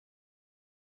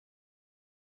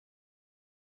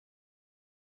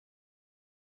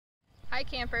Hi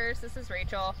campers, this is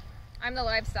Rachel. I'm the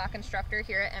livestock instructor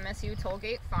here at MSU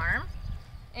Tollgate Farm.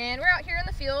 And we're out here in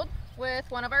the field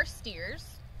with one of our steers.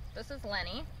 This is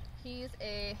Lenny. He's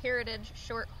a heritage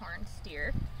shorthorn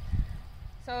steer.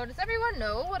 So does everyone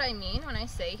know what I mean when I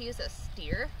say he's a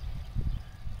steer?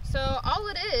 So all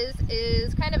it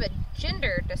is kind of a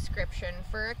gender description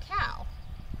for a cow.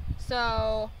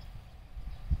 So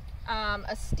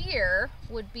a steer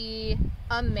would be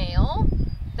a male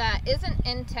that isn't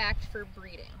intact for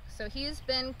breeding. So he's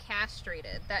been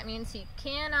castrated. That means he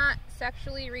cannot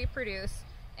sexually reproduce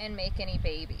and make any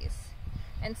babies.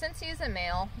 And since he's a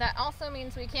male, that also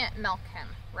means we can't milk him,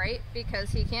 right? Because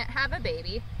he can't have a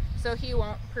baby, so he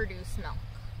won't produce milk.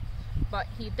 But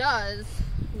he does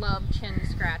love chin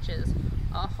scratches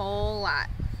a whole lot.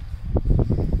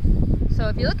 So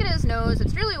if you look at his nose,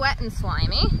 it's really wet and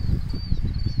slimy.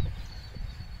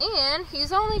 And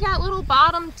he's only got little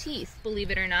bottom teeth,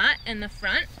 believe it or not, in the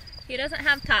front. He doesn't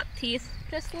have top teeth,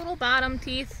 just little bottom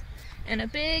teeth and a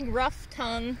big rough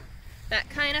tongue that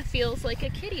kind of feels like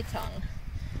a kitty tongue.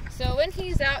 So when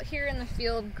he's out here in the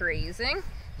field grazing,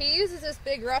 he uses this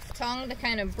big rough tongue to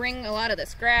kind of bring a lot of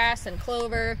this grass and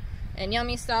clover and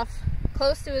yummy stuff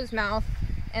close to his mouth,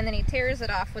 and then he tears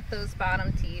it off with those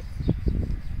bottom teeth.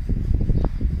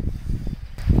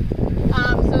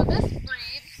 So this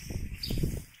breed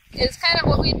is kind of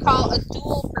what we'd call a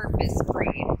dual purpose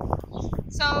breed.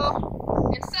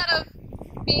 So instead of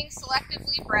being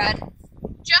selectively bred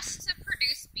just to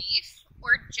produce beef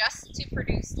or just to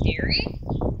produce dairy,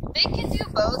 they can do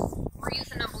both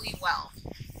reasonably well.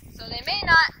 So they may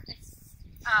not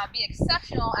be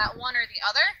exceptional at one or the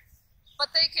other, but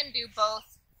they can do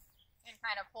both and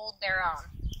kind of hold their own.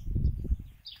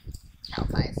 Cow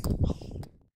pies.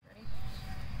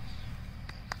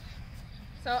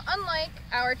 So unlike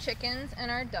our chickens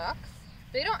and our ducks,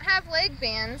 they don't have leg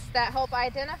bands that help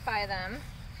identify them.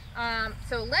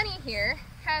 So Lenny here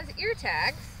has ear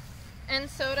tags, and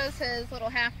so does his little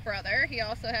half brother. He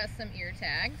also has some ear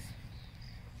tags.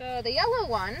 So the yellow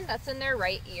one that's in their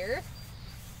right ear,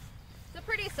 it's a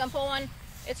pretty simple one.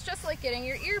 It's just like getting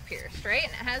your ear pierced, right?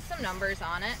 And it has some numbers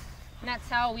on it, and that's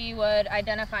how we would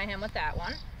identify him with that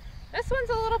one. This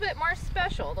one's a little bit more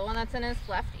special, the one that's in his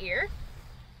left ear.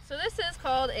 So this is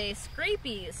called a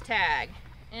scrapies tag,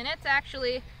 and it's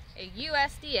actually a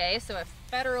USDA, so a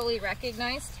federally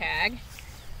recognized tag,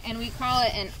 and we call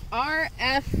it an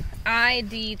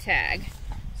RFID tag.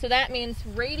 So that means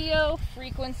radio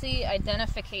frequency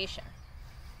identification.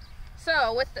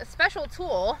 So with the special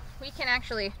tool, we can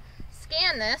actually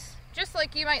scan this, just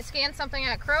like you might scan something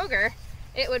at Kroger.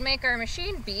 It would make our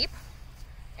machine beep,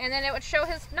 and then it would show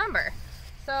his number.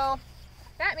 So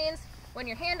that means when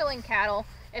you're handling cattle,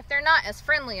 if they're not as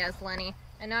friendly as Lenny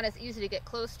and not as easy to get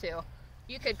close to,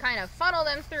 you could kind of funnel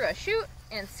them through a chute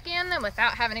and scan them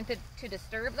without having to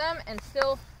disturb them, and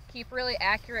still keep really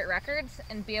accurate records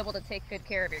and be able to take good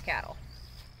care of your cattle.